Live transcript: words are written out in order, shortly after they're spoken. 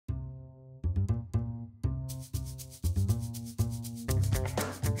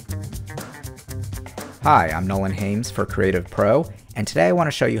Hi, I'm Nolan Haims for CreativePro, and today I want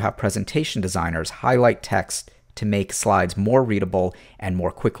to show you how presentation designers highlight text to make slides more readable and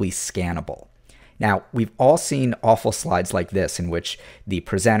more quickly scannable. Now, we've all seen awful slides like this in which the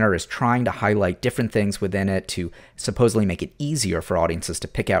presenter is trying to highlight different things within it to supposedly make it easier for audiences to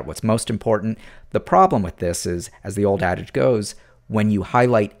pick out what's most important. The problem with this is, as the old adage goes, when you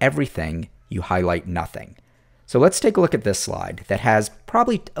highlight everything, you highlight nothing. So let's take a look at this slide that has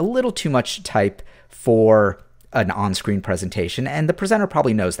probably a little too much type for an on-screen presentation, and the presenter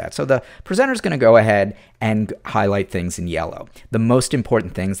probably knows that. So the presenter is going to go ahead and highlight things in yellow, the most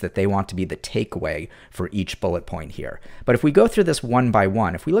important things that they want to be the takeaway for each bullet point here. But if we go through this one by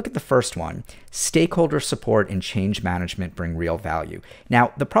one, if we look at the first one, stakeholder support and change management bring real value.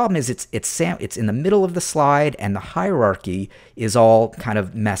 Now, the problem is it's in the middle of the slide, and the hierarchy is all kind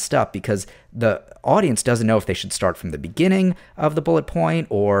of messed up because the audience doesn't know if they should start from the beginning of the bullet point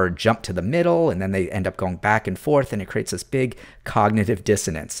or jump to the middle, and then they end up going back and forth, and it creates this big cognitive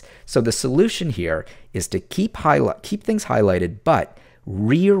dissonance. So the solution here is to keep things highlighted, but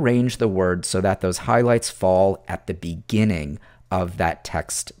rearrange the words so that those highlights fall at the beginning of that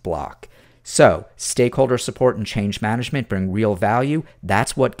text block. So stakeholder support and change management bring real value.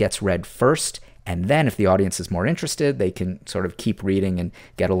 That's what gets read first. And then if the audience is more interested, they can sort of keep reading and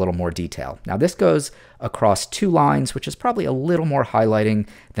get a little more detail. Now this goes across 2 lines, which is probably a little more highlighting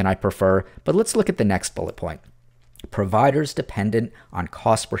than I prefer, but let's look at the next bullet point. Providers dependent on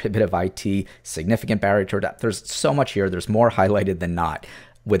cost prohibitive IT, significant barrier to adapt. There's so much here, there's more highlighted than not.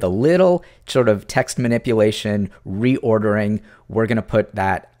 With a little sort of text manipulation, reordering, we're going to put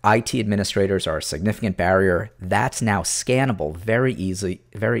that IT administrators are a significant barrier. That's now scannable, very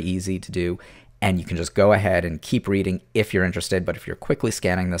easy to do. And you can just go ahead and keep reading if you're interested. But if you're quickly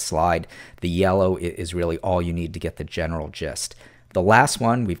scanning this slide, the yellow is really all you need to get the general gist. The last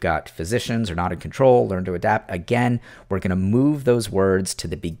one, we've got physicians are not in control, learn to adapt. Again, we're going to move those words to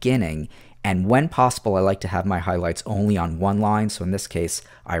the beginning. And when possible, I like to have my highlights only on one line. So in this case,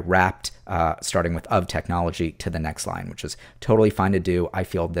 I wrapped starting with of technology to the next line, which is totally fine to do. I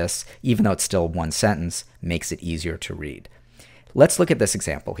feel this, even though it's still one sentence, makes it easier to read. Let's look at this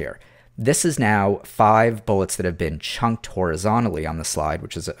example here. This is now 5 bullets that have been chunked horizontally on the slide,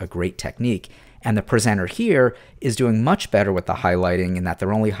 which is a great technique. And the presenter here is doing much better with the highlighting in that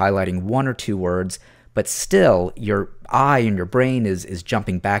they're only highlighting 1 or 2 words, but still your eye and your brain is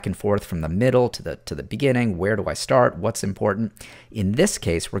jumping back and forth from the middle to the beginning. Where do I start? What's important? In this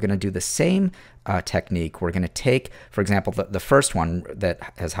case, we're going to do the same technique. We're going to take, for example, the first one that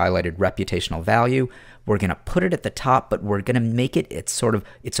has highlighted reputational value. We're going to put it at the top, but we're going to make it its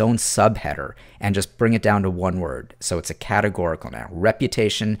own subheader and just bring it down to 1 word. So it's a categorical now,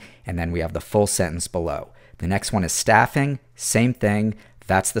 reputation, and then we have the full sentence below. The next one is staffing, same thing.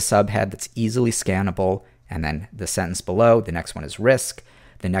 That's the subhead that's easily scannable. And then the sentence below, the next one is risk.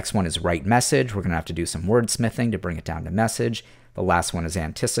 The next one is right message. We're going to have to do some wordsmithing to bring it down to message. The last one is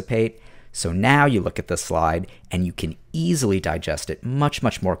anticipate. So now you look at the slide and you can easily digest it much,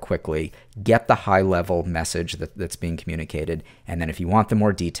 much more quickly, get the high level message that's being communicated. And then if you want the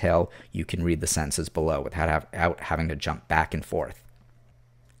more detail, you can read the sentences below without having to jump back and forth.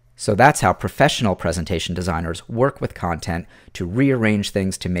 So that's how professional presentation designers work with content to rearrange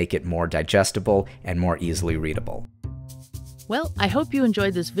things to make it more digestible and more easily readable. Well, I hope you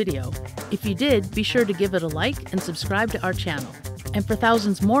enjoyed this video. If you did, be sure to give it a like and subscribe to our channel. And for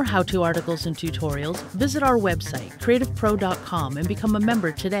thousands more how-to articles and tutorials, visit our website, creativepro.com, and become a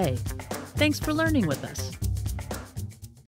member today. Thanks for learning with us.